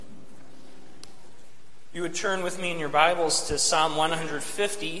You would turn with me in your Bibles to Psalm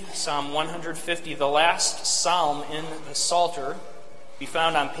 150. Psalm 150, the last psalm in the Psalter, be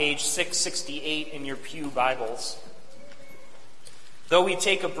found on page 668 in your pew Bibles. Though we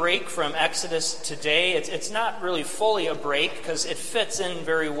take a break from Exodus today, it's not really fully a break because it fits in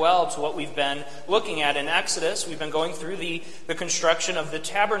very well to what we've been looking at in Exodus. We've been going through the construction of the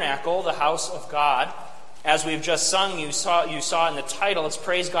tabernacle, the house of God. As we've just sung, you saw in the title, it's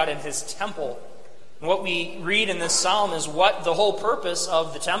Praise God in His Temple. And what we read in this psalm is what the whole purpose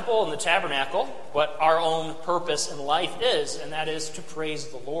of the temple and the tabernacle, what our own purpose in life is, and that is to praise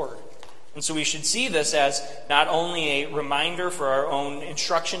the Lord. And so we should see this as not only a reminder for our own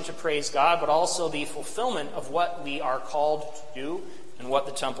instruction to praise God, but also the fulfillment of what we are called to do and what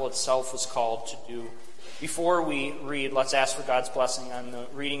the temple itself was called to do. Before we read, let's ask for God's blessing on the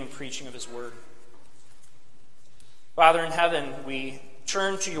reading and preaching of His Word. Father in heaven, we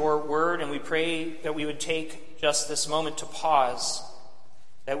turn to your word and we pray that we would take just this moment to pause,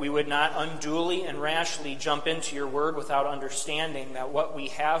 that we would not unduly and rashly jump into your word without understanding that what we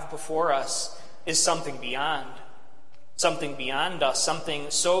have before us is something beyond us, something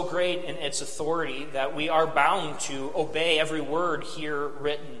so great in its authority that we are bound to obey every word here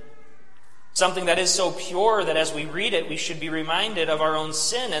written. Something that is so pure that as we read it, we should be reminded of our own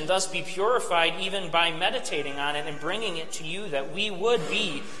sin and thus be purified even by meditating on it and bringing it to you, that we would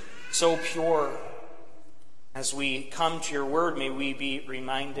be so pure. As we come to your word, may we be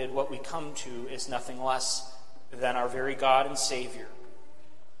reminded what we come to is nothing less than our very God and Savior.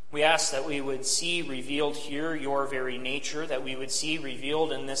 We ask that we would see revealed here your very nature, that we would see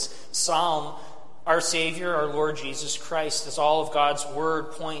revealed in this psalm our Savior, our Lord Jesus Christ, as all of God's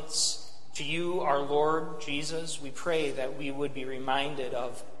word points to you, our Lord Jesus. We pray that we would be reminded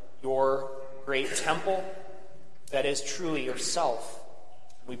of your great temple that is truly yourself.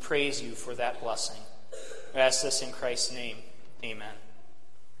 We praise you for that blessing. We ask this in Christ's name. Amen.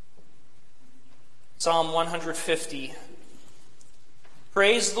 Psalm 150.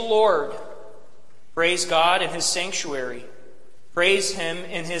 Praise the Lord. Praise God in His sanctuary. Praise Him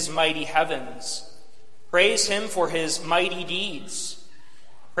in His mighty heavens. Praise Him for His mighty deeds.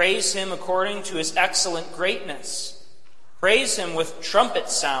 Praise Him according to His excellent greatness. Praise Him with trumpet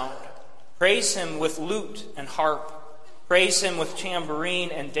sound. Praise Him with lute and harp. Praise Him with tambourine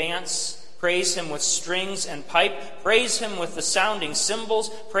and dance. Praise Him with strings and pipe. Praise Him with the sounding cymbals.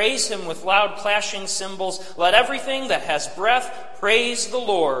 Praise Him with loud clashing cymbals. Let everything that has breath praise the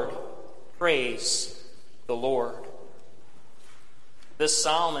Lord. Praise the Lord. This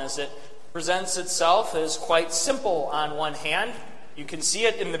psalm, as it presents itself, is quite simple on one hand. You can see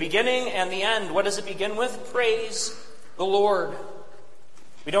it in the beginning and the end. What does it begin with? Praise the Lord.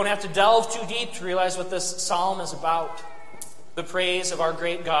 We don't have to delve too deep to realize what this psalm is about. The praise of our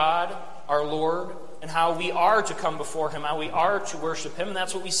great God, our Lord, and how we are to come before Him, how we are to worship Him. And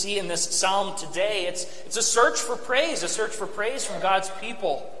that's what we see in this psalm today. It's a search for praise from God's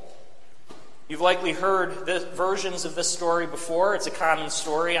people. You've likely heard versions of this story before. It's a common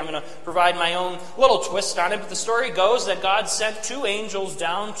story. I'm going to provide my own little twist on it. But the story goes that God sent two angels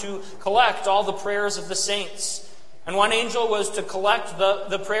down to collect all the prayers of the saints. And one angel was to collect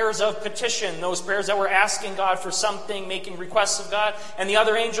the prayers of petition, those prayers that were asking God for something, making requests of God. And the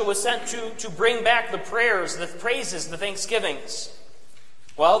other angel was sent to bring back the prayers, the praises, the thanksgivings.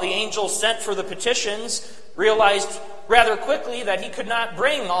 Well, the angel sent for the petitions realized rather quickly that he could not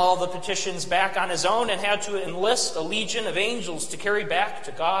bring all the petitions back on his own and had to enlist a legion of angels to carry back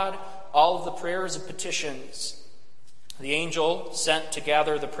to God all of the prayers and petitions. The angel sent to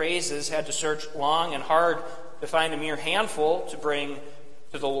gather the praises had to search long and hard to find a mere handful to bring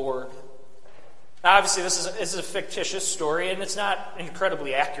to the Lord. Now, obviously, this is a fictitious story, and it's not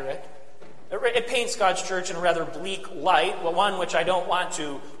incredibly accurate. It paints God's church in a rather bleak light, one which I don't want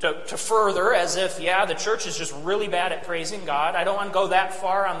to further as if, the church is just really bad at praising God. I don't want to go that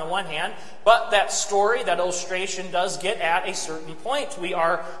far on the one hand, but that story, that illustration does get at a certain point. We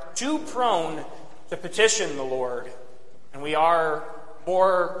are too prone to petition the Lord, and we're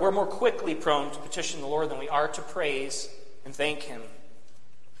more quickly prone to petition the Lord than we are to praise and thank Him.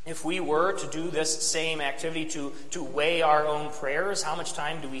 If we were to do this same activity, to weigh our own prayers, how much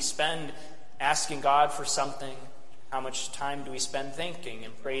time do we spend asking God for something? How much time do we spend thanking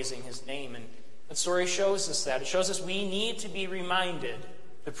and praising His name? And the story shows us that. It shows us we need to be reminded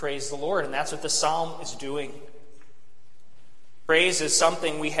to praise the Lord, and that's what the psalm is doing. Praise is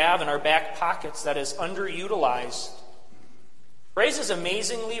something we have in our back pockets that is underutilized. Praise is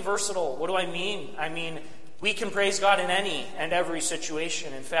amazingly versatile. What do I mean? I mean, we can praise God in any and every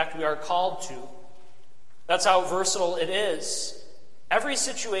situation. In fact, we are called to. That's how versatile it is. Every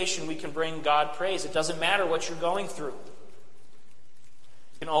situation we can bring God praise. It doesn't matter what you're going through.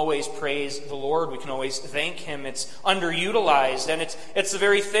 We can always praise the Lord. We can always thank Him. It's underutilized, and it's the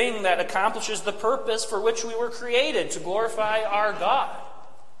very thing that accomplishes the purpose for which we were created, to glorify our God.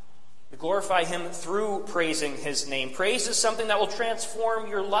 To glorify Him through praising His name. Praise is something that will transform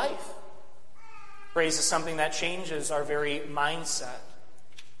your life. Praise is something that changes our very mindset.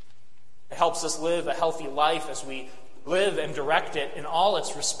 It helps us live a healthy life as we live and direct it in all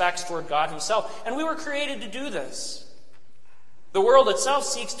its respects toward God Himself. And we were created to do this. The world itself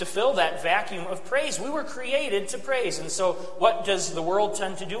seeks to fill that vacuum of praise. We were created to praise. And so what does the world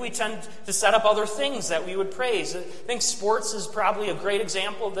tend to do? We tend to set up other things that we would praise. I think sports is probably a great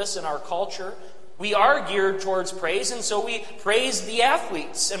example of this in our culture. We are geared towards praise, and so we praise the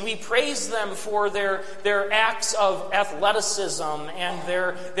athletes, and we praise them for their acts of athleticism and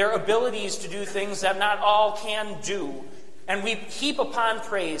their abilities to do things that not all can do. And we heap upon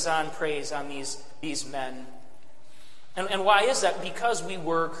praise on these men. And why is that? Because we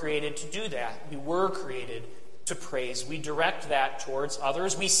were created to do that. We were created to praise. We direct that towards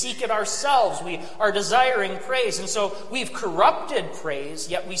others. We seek it ourselves. We are desiring praise. And so we've corrupted praise,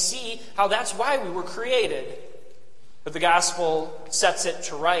 yet we see how that's why we were created. But the gospel sets it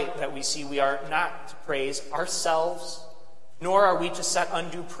to right, that we see we are not to praise ourselves, nor are we to set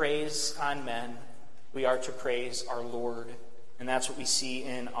undue praise on men. We are to praise our Lord. And that's what we see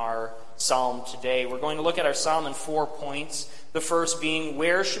in our psalm today. We're going to look at our psalm in 4 points. The first being,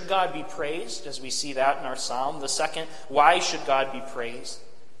 where should God be praised? As we see that in our psalm. The second, why should God be praised?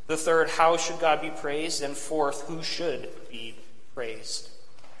 The third, how should God be praised? And fourth, who should be praised?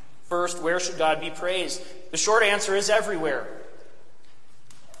 First, where should God be praised? The short answer is everywhere.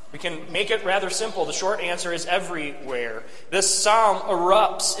 We can make it rather simple. The short answer is everywhere. This psalm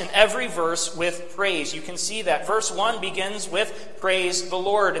erupts in every verse with praise. You can see that. Verse 1 begins with praise the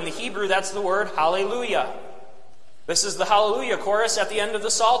Lord. In the Hebrew, that's the word hallelujah. This is the hallelujah chorus at the end of the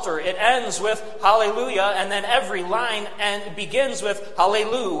Psalter. It ends with hallelujah, and then every line begins with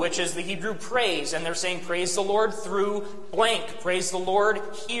hallelu, which is the Hebrew praise. And they're saying praise the Lord through blank. Praise the Lord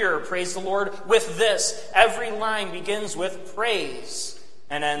here. Praise the Lord with this. Every line begins with praise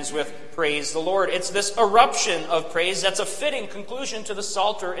and ends with praise the Lord. It's this eruption of praise that's a fitting conclusion to the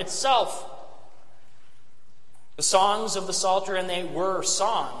Psalter itself. The songs of the Psalter, and they were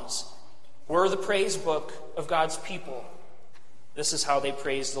songs, were the praise book of God's people. This is how they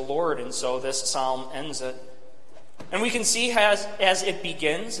praise the Lord, and so this psalm ends it. And we can see as it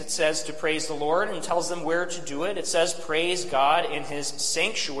begins, it says to praise the Lord and tells them where to do it. It says praise God in His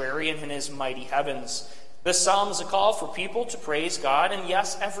sanctuary and in His mighty heavens. This psalm is a call for people to praise God, and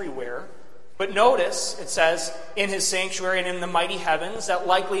yes, everywhere. But notice, it says, in His sanctuary and in the mighty heavens. That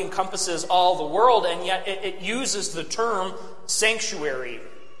likely encompasses all the world, and yet it uses the term sanctuary.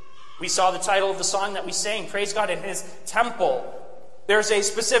 We saw the title of the song that we sang, Praise God in His temple. There's a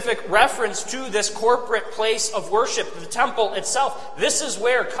specific reference to this corporate place of worship, the temple itself. This is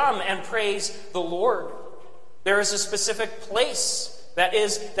where come and praise the Lord. There is a specific place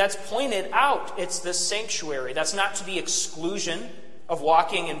that's pointed out. It's this sanctuary. That's not to the exclusion of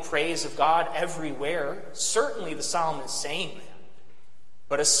walking in praise of God everywhere. Certainly the psalm is saying that.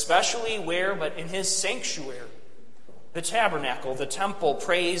 But especially where? But in His sanctuary. The tabernacle, the temple,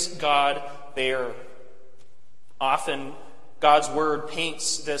 praise God there. Often God's Word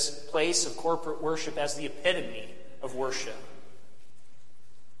paints this place of corporate worship as the epitome of worship.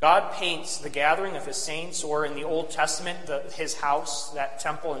 God paints the gathering of His saints, or in the Old Testament, His house, that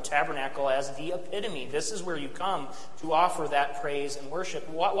temple and tabernacle, as the epitome. This is where you come to offer that praise and worship.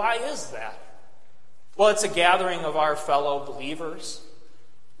 Why is that? Well, it's a gathering of our fellow believers.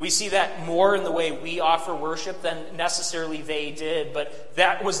 We see that more in the way we offer worship than necessarily they did, but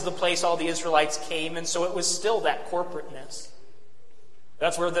that was the place all the Israelites came, and so it was still that corporateness.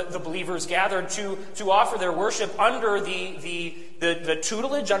 That's where the believers gathered to offer their worship under the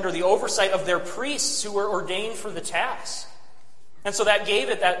tutelage, under the oversight of their priests who were ordained for the task. And so that gave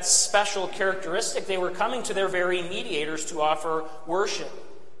it that special characteristic. They were coming to their very mediators to offer worship.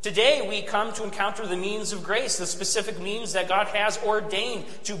 Today we come to encounter the means of grace, the specific means that God has ordained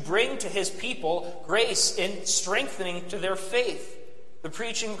to bring to His people grace in strengthening to their faith. The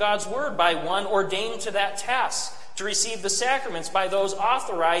preaching of God's Word by one ordained to that task. To receive the sacraments by those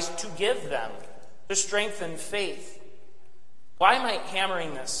authorized to give them, to strengthen faith. Why am I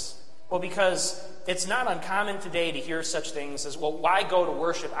hammering this? Well, because it's not uncommon today to hear such things as, well, why go to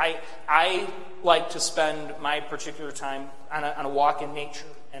worship? I like to spend my particular time on a walk in nature,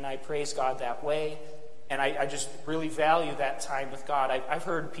 and I praise God that way, and I just really value that time with God. I've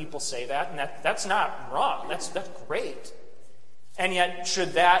heard people say that, and that's not wrong. That's great. And yet,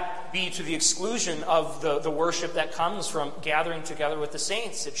 should that be to the exclusion of the worship that comes from gathering together with the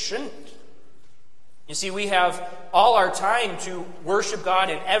saints? It shouldn't. You see, we have all our time to worship God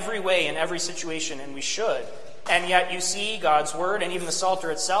in every way, in every situation, and we should. And yet you see God's Word, and even the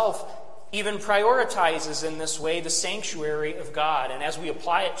Psalter itself, even prioritizes in this way the sanctuary of God. And as we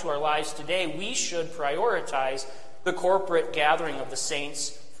apply it to our lives today, we should prioritize the corporate gathering of the saints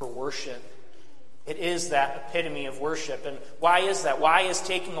for worship. It is that epitome of worship. And why is that? Why is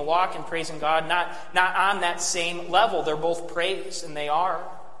taking a walk and praising God not on that same level? They're both praise, and they are.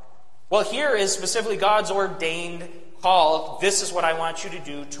 Well, here is specifically God's ordained call. This is what I want you to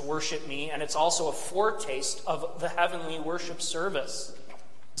do to worship me. And it's also a foretaste of the heavenly worship service.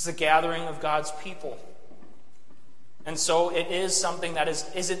 It's the gathering of God's people. And so it is something that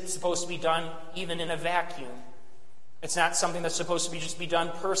isn't supposed to be done even in a vacuum. It's not something that's supposed to just be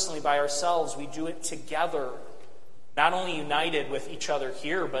done personally by ourselves. We do it together, not only united with each other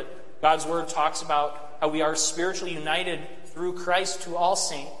here, but God's Word talks about how we are spiritually united through Christ to all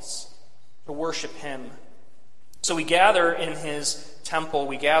saints to worship Him. So we gather in His temple,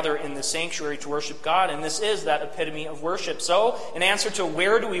 we gather in the sanctuary to worship God, and this is that epitome of worship. So, in answer to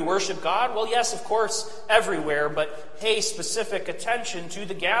where do we worship God? Well, yes, of course, everywhere, but pay specific attention to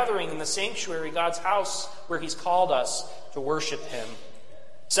the gathering in the sanctuary, God's house, where He's called us to worship Him.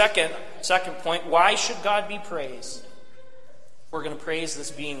 Second point, why should God be praised? We're going to praise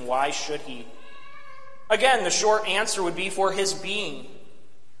this being. Why should He? Again, the short answer would be for His being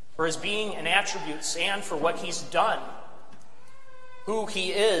and attributes, and for what He's done. Who He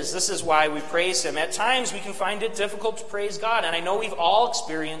is. This is why we praise Him. At times we can find it difficult to praise God, and I know we've all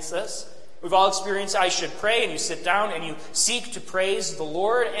experienced this. We've all experienced I should pray, and you sit down and you seek to praise the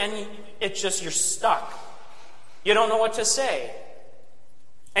Lord, and it's just you're stuck. You don't know what to say.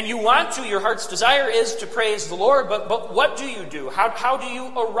 And you want to, your heart's desire is to praise the Lord, but what do you do? How do you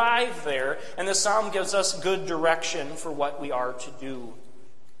arrive there? And the psalm gives us good direction for what we are to do.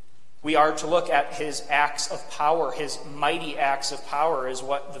 We are to look at His acts of power. His mighty acts of power is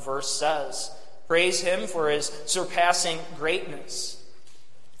what the verse says. Praise Him for His surpassing greatness.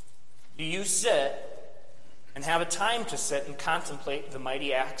 Do you sit and have a time to sit and contemplate the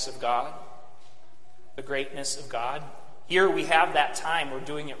mighty acts of God? The greatness of God? Here we have that time. We're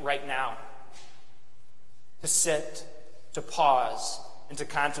doing it right now. To sit, to pause, and to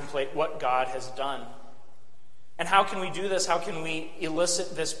contemplate what God has done. And how can we do this? How can we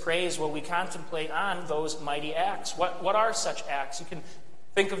elicit this praise? Well, we contemplate on those mighty acts. What are such acts? You can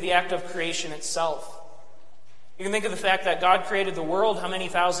think of the act of creation itself. You can think of the fact that God created the world how many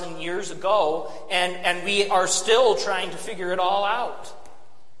thousand years ago, and we are still trying to figure it all out.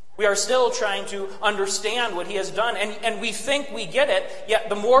 We are still trying to understand what He has done, and we think we get it, yet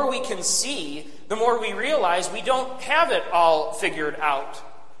the more we can see, the more we realize we don't have it all figured out.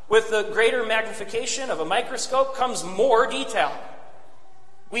 With the greater magnification of a microscope comes more detail.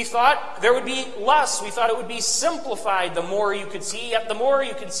 We thought there would be less. We thought it would be simplified the more you could see. Yet the more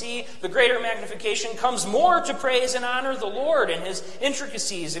you can see, the greater magnification comes more to praise and honor the Lord and His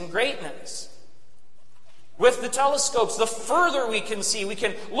intricacies and greatness. With the telescopes, the further we can see, we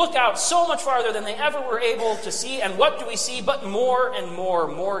can look out so much farther than they ever were able to see. And what do we see? But more and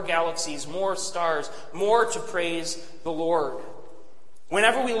more galaxies, more stars, more to praise the Lord.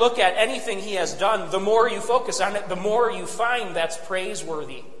 Whenever we look at anything He has done, the more you focus on it, the more you find that's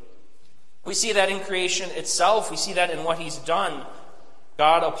praiseworthy. We see that in creation itself. We see that in what He's done.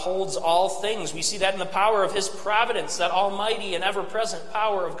 God upholds all things. We see that in the power of His providence, that almighty and ever-present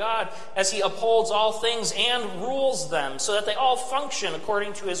power of God, as He upholds all things and rules them so that they all function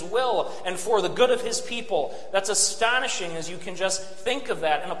according to His will and for the good of His people. That's astonishing as you can just think of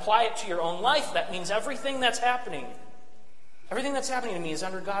that and apply it to your own life. That means everything that's happening to me is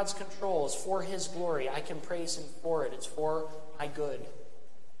under God's control, is for His glory. I can praise Him for it. It's for my good.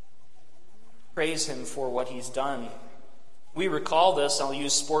 Praise Him for what He's done. We recall this. I'll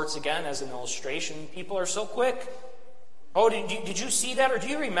use sports again as an illustration. People are so quick. Oh, did you see that? Or do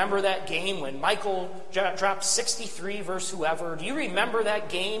you remember that game when Michael dropped 63 versus whoever? Do you remember that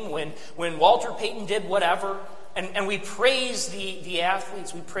game when Walter Payton did whatever? And we praise the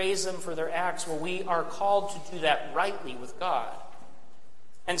athletes. We praise them for their acts. Well, we are called to do that rightly with God.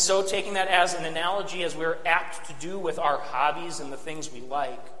 And so taking that as an analogy, as we're apt to do with our hobbies and the things we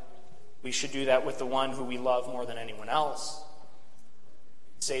like, we should do that with the one who we love more than anyone else.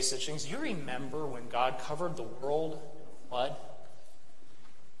 Say such things. Do you remember when God covered the world in flood?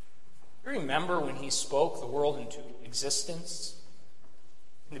 Do you remember when He spoke the world into existence?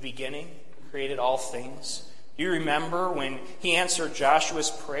 In the beginning, He created all things. Do you remember when He answered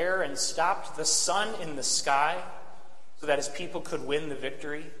Joshua's prayer and stopped the sun in the sky so that his people could win the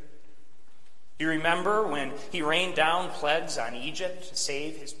victory? Do you remember when he rained down plagues on Egypt to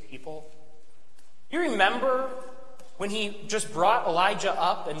save his people? Do you remember when he just brought Elijah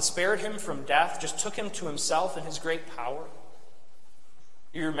up and spared him from death, just took him to himself in his great power?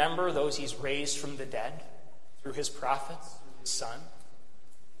 Do you remember those he's raised from the dead through his prophets, his Son?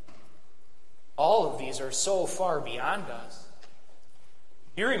 All of these are so far beyond us.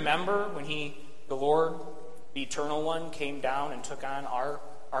 Do you remember when the Lord, the Eternal One, came down and took on our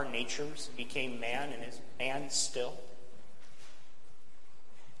natures and became man and is man still?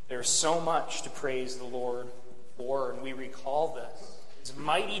 There's so much to praise the Lord for, and we recall this. His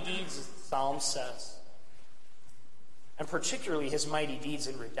mighty deeds, as the Psalm says, and particularly his mighty deeds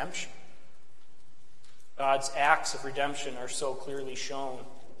in redemption. God's acts of redemption are so clearly shown,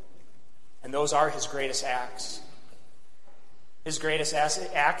 and those are his greatest acts. His greatest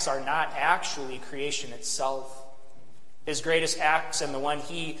acts are not actually creation itself. His greatest acts, and the one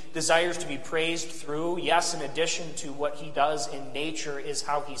he desires to be praised through, yes, in addition to what he does in nature, is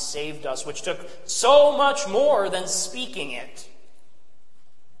how he saved us, which took so much more than speaking it.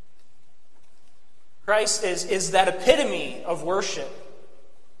 Christ is that epitome of worship.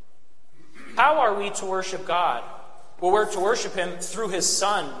 How are we to worship God? Well, we're to worship him through his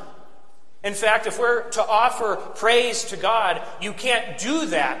Son. In fact, if we're to offer praise to God, you can't do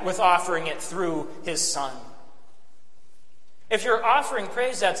that with offering it through his Son. If you're offering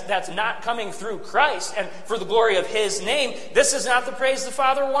praise that's not coming through Christ and for the glory of his name, this is not the praise the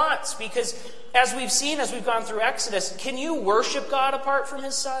Father wants. Because as we've seen, as we've gone through Exodus, can you worship God apart from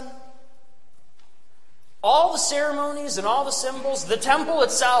his Son? All the ceremonies and all the symbols, the temple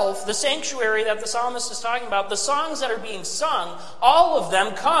itself, the sanctuary that the psalmist is talking about, the songs that are being sung, all of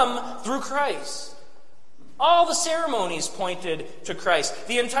them come through Christ. All the ceremonies pointed to Christ.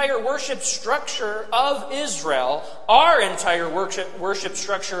 The entire worship structure of Israel, our entire worship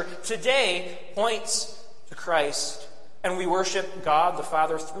structure today, points to Christ. And we worship God the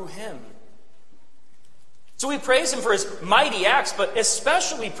Father through him. So we praise him for his mighty acts, but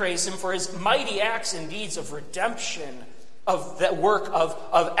especially praise him for his mighty acts and deeds of redemption, of that work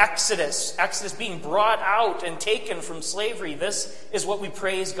of Exodus being brought out and taken from slavery. This is what we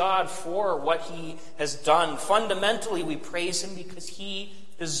praise God for, what he has done. Fundamentally, we praise him because he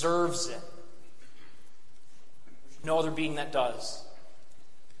deserves it. There's no other being that does.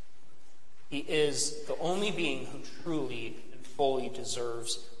 He is the only being who truly and fully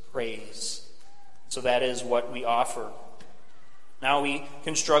deserves praise. So that is what we offer. Now we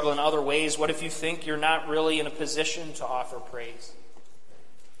can struggle in other ways. What if you think you're not really in a position to offer praise?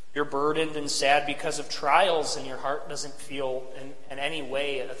 You're burdened and sad because of trials, and your heart doesn't feel in any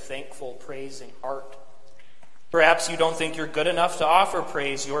way a thankful, praising heart. Perhaps you don't think you're good enough to offer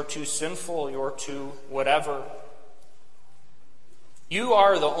praise. You're too sinful. You're too whatever. You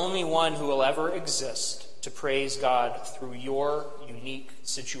are the only one who will ever exist to praise God through your unique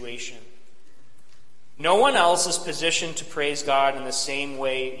situation. No one else is positioned to praise God in the same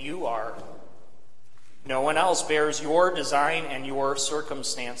way you are. No one else bears your design and your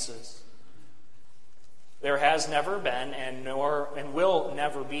circumstances. There has never been and will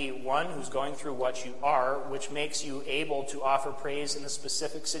never be one who's going through what you are, which makes you able to offer praise in a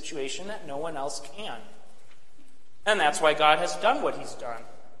specific situation that no one else can. And that's why God has done what he's done.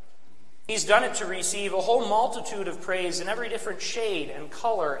 He's done it to receive a whole multitude of praise in every different shade and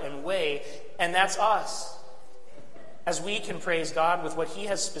color and way, and that's us. As we can praise God with what he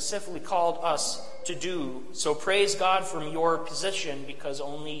has specifically called us to do. So praise God from your position because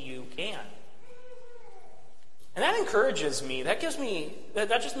only you can. And that encourages me. That just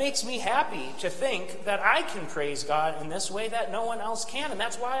makes me happy to think that I can praise God in this way that no one else can. And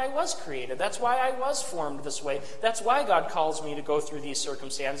that's why I was created. That's why I was formed this way. That's why God calls me to go through these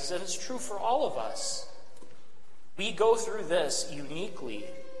circumstances. And it's true for all of us. We go through this uniquely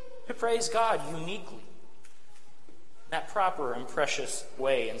to praise God uniquely. In that proper and precious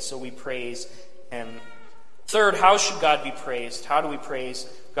way. And so we praise him. Third, how should God be praised? How do we praise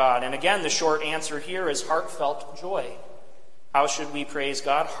God? And again, the short answer here is heartfelt joy. How should we praise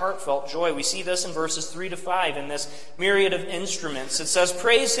God? Heartfelt joy. We see this in verses 3 to 5 in this myriad of instruments. It says,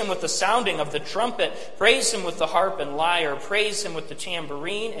 praise him with the sounding of the trumpet. Praise him with the harp and lyre. Praise him with the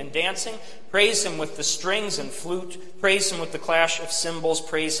tambourine and dancing. Praise him with the strings and flute. Praise him with the clash of cymbals.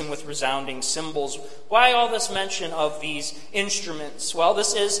 Praise him with resounding cymbals. Why all this mention of these instruments? Well,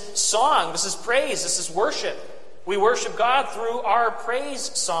 this is song. This is praise. This is worship. We worship God through our praise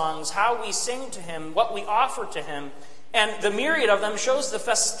songs, how we sing to him, what we offer to him. And the myriad of them shows the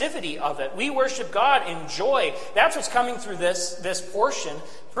festivity of it. We worship God in joy. That's what's coming through this portion.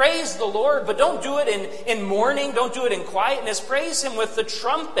 Praise the Lord, but don't do it in mourning. Don't do it in quietness. Praise Him with the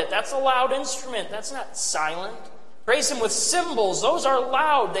trumpet. That's a loud instrument. That's not silent. Praise Him with cymbals. Those are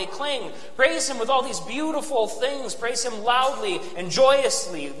loud. They cling. Praise Him with all these beautiful things. Praise Him loudly and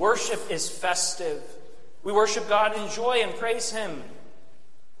joyously. Worship is festive. We worship God in joy and praise Him.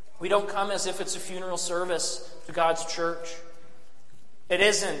 We don't come as if it's a funeral service to God's church. It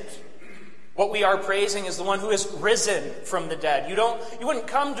isn't. What we are praising is the one who has risen from the dead. You wouldn't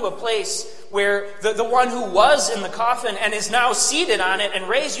come to a place where the one who was in the coffin and is now seated on it and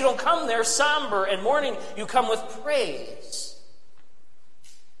raised, you don't come there somber and mourning. You come with praise.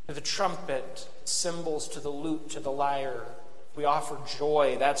 To the trumpet, cymbals, to the lute, to the lyre. We offer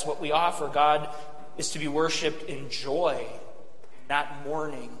joy. That's what we offer. God is to be worshipped in joy, not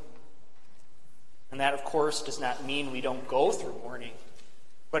mourning. And that, of course, does not mean we don't go through mourning.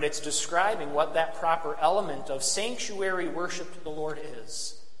 But it's describing what that proper element of sanctuary worship to the Lord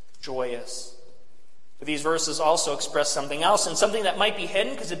is. Joyous. But these verses also express something else, and something that might be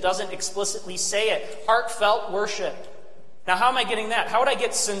hidden because it doesn't explicitly say it. Heartfelt worship. Now, how am I getting that? How would I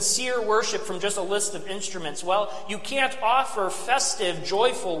get sincere worship from just a list of instruments? Well, you can't offer festive,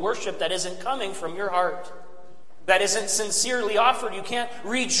 joyful worship that isn't coming from your heart. That isn't sincerely offered. You can't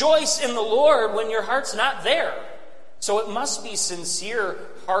rejoice in the Lord when your heart's not there. So it must be sincere,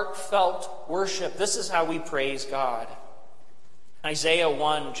 heartfelt worship. This is how we praise God. Isaiah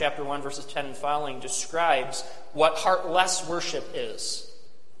 1, chapter 1, verses 10 and following describes what heartless worship is.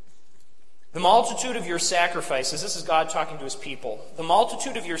 The multitude of your sacrifices, this is God talking to His people. The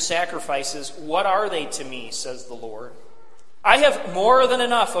multitude of your sacrifices, what are they to me, says the Lord? I have more than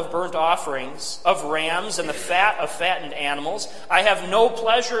enough of burnt offerings, of rams and the fat of fattened animals. I have no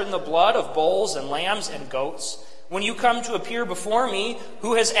pleasure in the blood of bulls and lambs and goats. When you come to appear before me,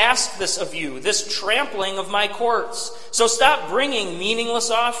 who has asked this of you, this trampling of my courts? So stop bringing meaningless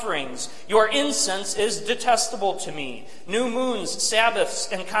offerings. Your incense is detestable to me. New moons,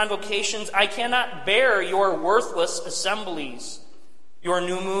 Sabbaths, and convocations, I cannot bear your worthless assemblies. Your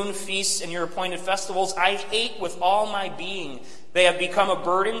new moon feasts and your appointed festivals, I hate with all my being. They have become a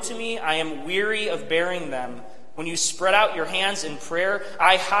burden to me. I am weary of bearing them. When you spread out your hands in prayer,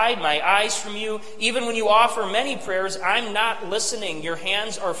 I hide my eyes from you. Even when you offer many prayers, I'm not listening. Your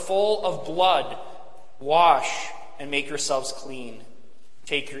hands are full of blood. Wash and make yourselves clean.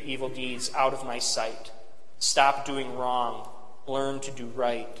 Take your evil deeds out of my sight. Stop doing wrong. Learn to do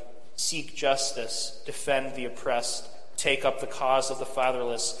right. Seek justice. Defend the oppressed. Take up the cause of the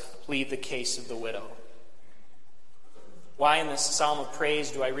fatherless. Plead the case of the widow. Why in this psalm of praise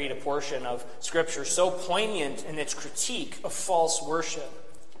do I read a portion of Scripture so poignant in its critique of false worship?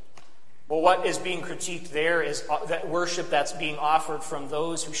 Well, what is being critiqued there is that worship that's being offered from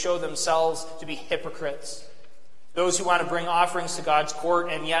those who show themselves to be hypocrites. Those who want to bring offerings to God's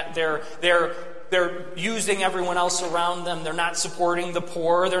court, and yet they're using everyone else around them. They're not supporting the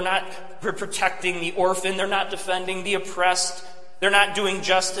poor. They're not protecting the orphan. They're not defending the oppressed. They're not doing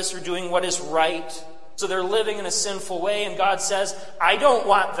justice or doing what is right. So they're living in a sinful way, and God says, I don't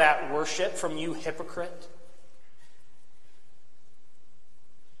want that worship from you, hypocrite.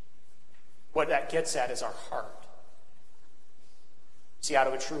 What that gets at is our heart. See, out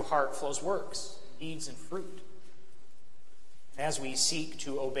of a true heart flows works, deeds, and fruit. As we seek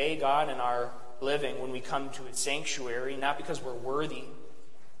to obey God in our living, when we come to His sanctuary, not because we're worthy,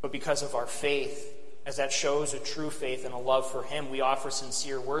 but because of our faith, as that shows a true faith and a love for Him, we offer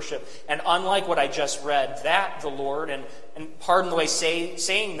sincere worship. And unlike what I just read, that the Lord, and pardon the way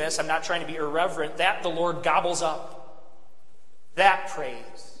saying this, I'm not trying to be irreverent, that the Lord gobbles up. That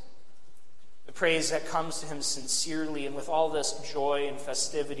praise. The praise that comes to Him sincerely and with all this joy and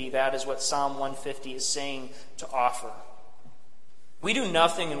festivity, that is what Psalm 150 is saying to offer. We do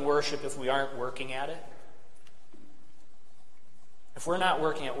nothing in worship if we aren't working at it. If we're not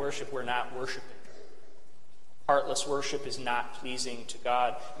working at worship, we're not worshiping. Heartless worship is not pleasing to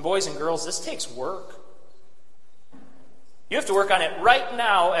God. And boys and girls, this takes work. You have to work on it right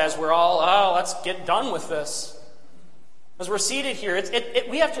now as we're all, let's get done with this. As we're seated here,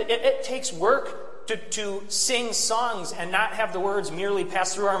 it takes work to sing songs and not have the words merely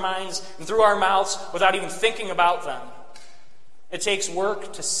pass through our minds and through our mouths without even thinking about them. It takes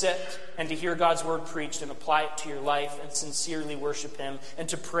work to sit and to hear God's word preached and apply it to your life and sincerely worship Him and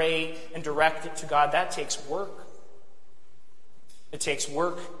to pray and direct it to God. That takes work. It takes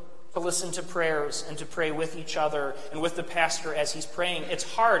work to listen to prayers and to pray with each other and with the pastor as he's praying. It's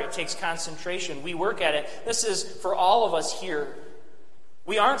hard. It takes concentration. We work at it. This is for all of us here.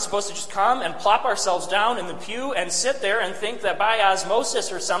 We aren't supposed to just come and plop ourselves down in the pew and sit there and think that by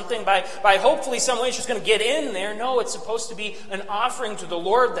osmosis or something, by hopefully some way it's just going to get in there. No, it's supposed to be an offering to the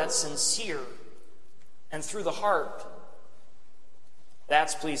Lord that's sincere and through the heart.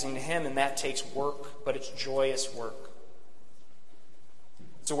 That's pleasing to Him, and that takes work, but it's joyous work.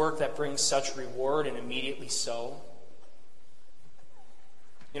 It's a work that brings such reward, and immediately so.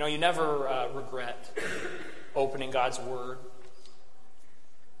 You never regret opening God's Word.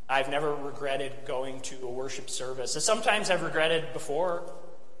 I've never regretted going to a worship service. And sometimes I've regretted before.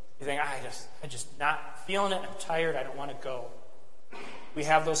 You think, I'm just not feeling it. I'm tired. I don't want to go. We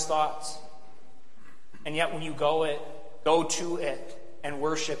have those thoughts. And yet when you go to it and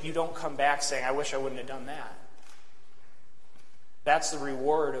worship, you don't come back saying, I wish I wouldn't have done that. That's the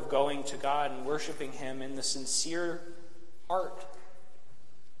reward of going to God and worshiping Him in the sincere heart.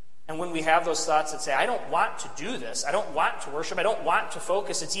 And when we have those thoughts that say, I don't want to do this, I don't want to worship, I don't want to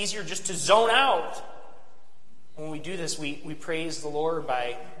focus, it's easier just to zone out. When we do this, we praise the Lord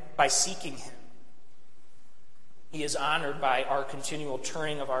by seeking Him. He is honored by our continual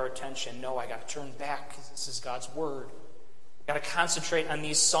turning of our attention. No, I got to turn back because this is God's Word. I got to concentrate on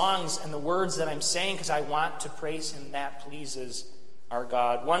these songs and the words that I'm saying because I want to praise Him. That pleases our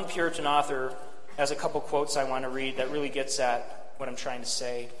God. One Puritan author has a couple quotes I want to read that really gets at what I'm trying to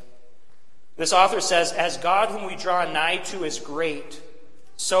say. This author says, as God whom we draw nigh to is great,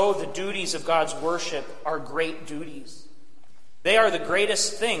 so the duties of God's worship are great duties. They are the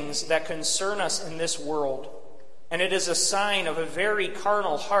greatest things that concern us in this world, and it is a sign of a very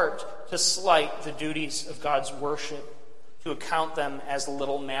carnal heart to slight the duties of God's worship, to account them as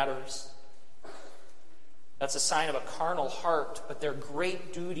little matters. That's a sign of a carnal heart, but they're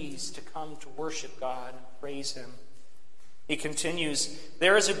great duties to come to worship God and praise Him. He continues,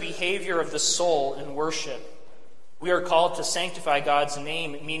 there is a behavior of the soul in worship. We are called to sanctify God's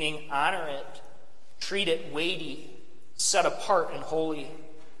name, meaning honor it, treat it weighty, set apart and holy.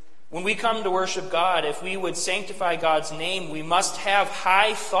 When we come to worship God, if we would sanctify God's name, we must have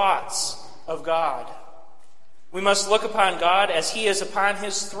high thoughts of God. We must look upon God as He is upon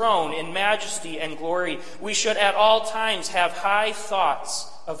His throne in majesty and glory. We should at all times have high thoughts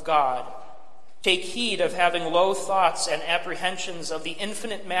of God. Take heed of having low thoughts and apprehensions of the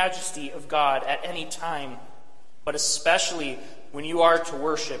infinite majesty of God at any time, but especially when you are to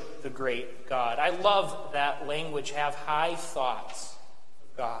worship the great God. I love that language, have high thoughts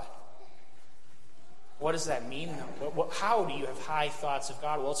of God. What does that mean, though? How do you have high thoughts of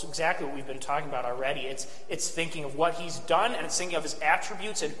God? Well, it's exactly what we've been talking about already. It's thinking of what He's done, and it's thinking of His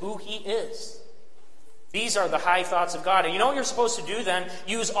attributes and who He is. These are the high thoughts of God. And you know what you're supposed to do then?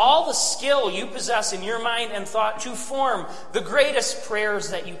 Use all the skill you possess in your mind and thought to form the greatest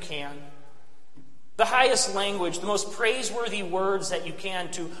prayers that you can. The highest language, the most praiseworthy words that you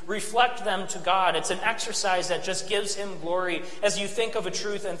can to reflect them to God. It's an exercise that just gives Him glory as you think of a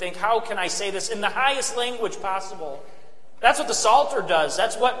truth and think, how can I say this in the highest language possible? That's what the Psalter does.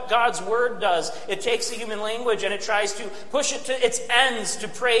 That's what God's Word does. It takes the human language and it tries to push it to its ends to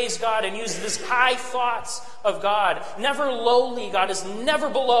praise God and use these high thoughts of God. Never lowly. God is never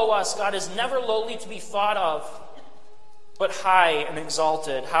below us. God is never lowly to be thought of, but high and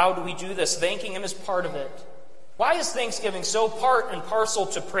exalted. How do we do this? Thanking Him is part of it. Why is Thanksgiving so part and parcel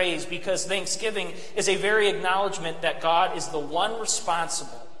to praise? Because Thanksgiving is a very acknowledgement that God is the one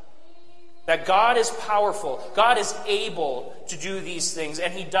responsible. That God is powerful. God is able to do these things,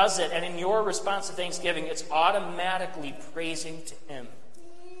 and He does it. And in your response to Thanksgiving, it's automatically praising to Him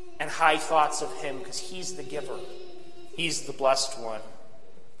and high thoughts of Him because He's the giver. He's the blessed one.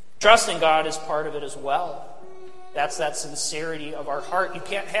 Trusting God is part of it as well. That's that sincerity of our heart. You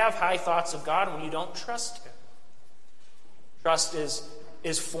can't have high thoughts of God when you don't trust Him. Trust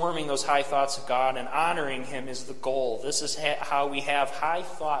is forming those high thoughts of God, and honoring Him is the goal. This is how we have high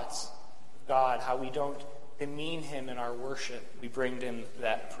thoughts of God, how we don't demean Him in our worship. We bring to Him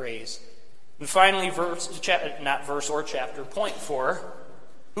that praise. And finally, point 4,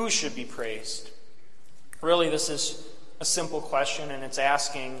 who should be praised? Really, this is a simple question, and it's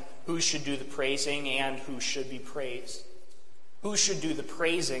asking who should do the praising and who should be praised. Who should do the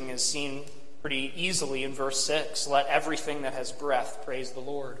praising is seen pretty easily in verse 6. Let everything that has breath praise the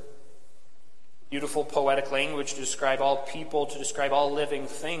Lord. Beautiful poetic language to describe all people, to describe all living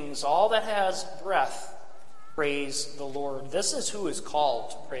things. All that has breath, praise the Lord. This is who is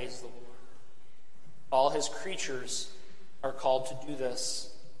called to praise the Lord. All His creatures are called to do this.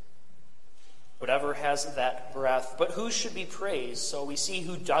 Whatever has that breath. But who should be praised? So we see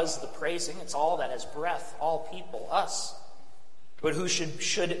who does the praising. It's all that has breath, all people, us. But who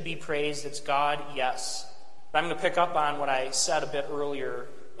should be praised? It's God, yes. But I'm going to pick up on what I said a bit earlier.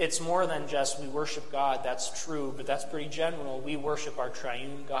 It's more than just we worship God. That's true, but that's pretty general. We worship our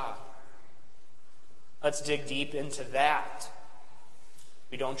triune God. Let's dig deep into that.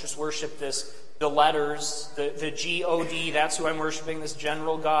 We don't just worship the letters, the G-O-D, that's who I'm worshiping, this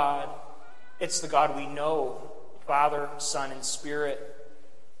general God. It's the God we know, Father, Son, and Spirit.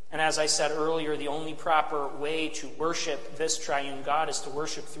 And as I said earlier, the only proper way to worship this triune God is to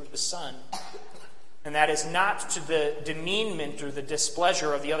worship through the Son. And that is not to the demeanment or the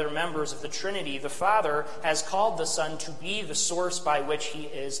displeasure of the other members of the Trinity. The Father has called the Son to be the source by which he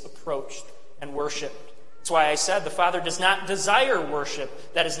is approached and worshipped. That's why I said the Father does not desire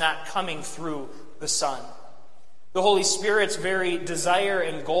worship that is not coming through the Son. The Holy Spirit's very desire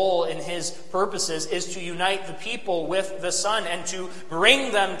and goal in his purposes is to unite the people with the Son and to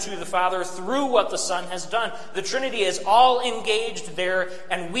bring them to the Father through what the Son has done. The Trinity is all engaged there,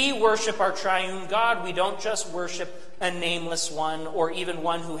 and we worship our triune God. We don't just worship a nameless one or even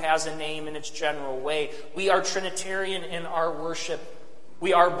one who has a name in its general way. We are Trinitarian in our worship.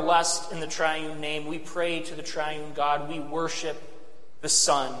 We are blessed in the triune name. We pray to the triune God. We worship the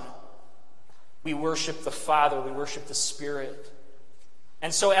Son. We worship the Father. We worship the Spirit.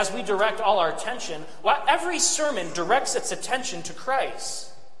 And so as we direct all our attention, every sermon directs its attention to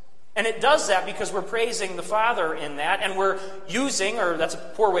Christ. And it does that because we're praising the Father in that, and we're using, or that's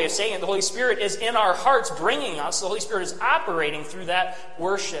a poor way of saying it, the Holy Spirit is in our hearts bringing us. The Holy Spirit is operating through that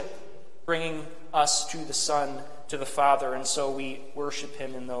worship, bringing us to the Son, to the Father, and so we worship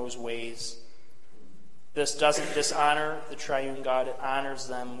him in those ways. This doesn't dishonor the triune God. It honors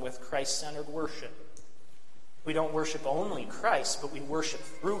them with Christ-centered worship. We don't worship only Christ, but we worship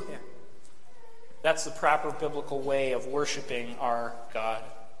through him. That's the proper biblical way of worshiping our God.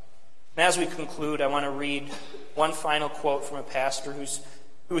 And as we conclude, I want to read one final quote from a pastor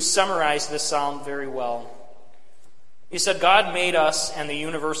who summarized this psalm very well. He said, "God made us and the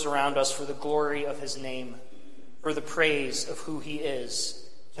universe around us for the glory of his name, for the praise of who he is,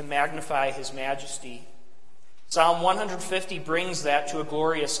 to magnify his majesty." Psalm 150 brings that to a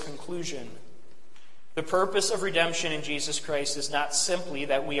glorious conclusion. The purpose of redemption in Jesus Christ is not simply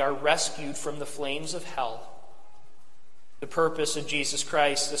that we are rescued from the flames of hell. The purpose of Jesus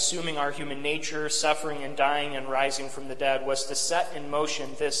Christ, assuming our human nature, suffering and dying and rising from the dead, was to set in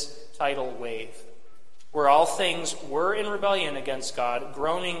motion this tidal wave, where all things were in rebellion against God,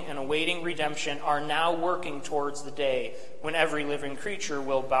 groaning and awaiting redemption, are now working towards the day when every living creature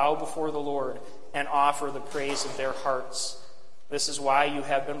will bow before the Lord and offer the praise of their hearts. This is why you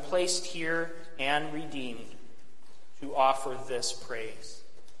have been placed here and redeemed, to offer this praise.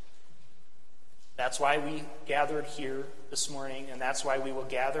 That's why we gathered here this morning, and that's why we will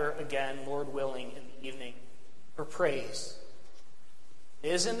gather again, Lord willing, in the evening for praise.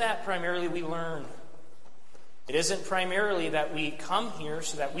 Isn't that primarily we learn? It isn't primarily that we come here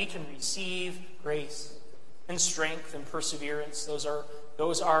so that we can receive grace and strength and perseverance.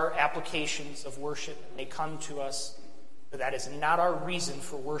 Those are applications of worship. They come to us, but that is not our reason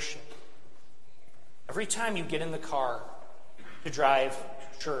for worship. Every time you get in the car to drive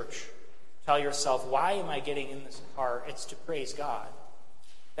to church, tell yourself, why am I getting in this car? It's to praise God.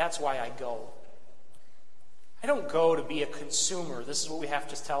 That's why I go. I don't go to be a consumer. This is what we have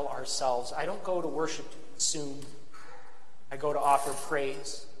to tell ourselves. I don't go to worship to consume. I go to offer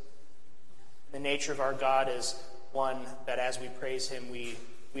praise. The nature of our God is one that as we praise him, we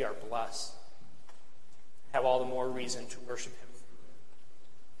are blessed. Have all the more reason to worship him.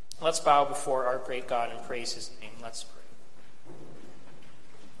 Let's bow before our great God and praise his name. Let's pray.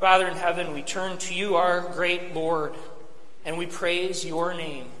 Father in heaven, we turn to you, our great Lord, and we praise your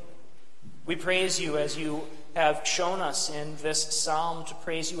name. We praise you as you have shown us in this psalm, to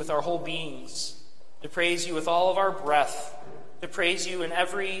praise you with our whole beings, to praise you with all of our breath, to praise you in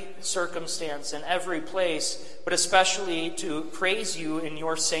every circumstance, in every place, but especially to praise you in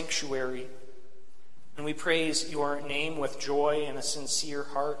your sanctuary. And we praise your name with joy and a sincere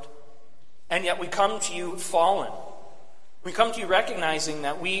heart. And yet we come to you fallen. We come to you recognizing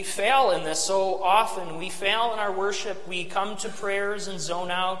that we fail in this so often. We fail in our worship. We come to prayers and zone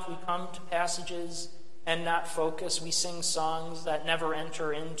out. We come to passages and not focus. We sing songs that never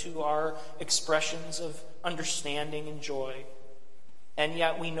enter into our expressions of understanding and joy. And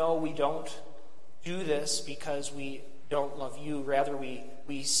yet we know we don't do this because we don't love you. Rather,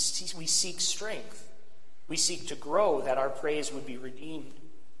 we seek strength. We seek to grow, that our praise would be redeemed.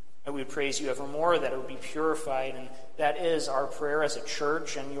 And we would praise you evermore, that it would be purified. And that is our prayer as a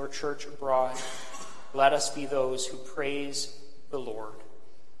church and your church abroad. Let us be those who praise the Lord.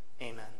 Amen.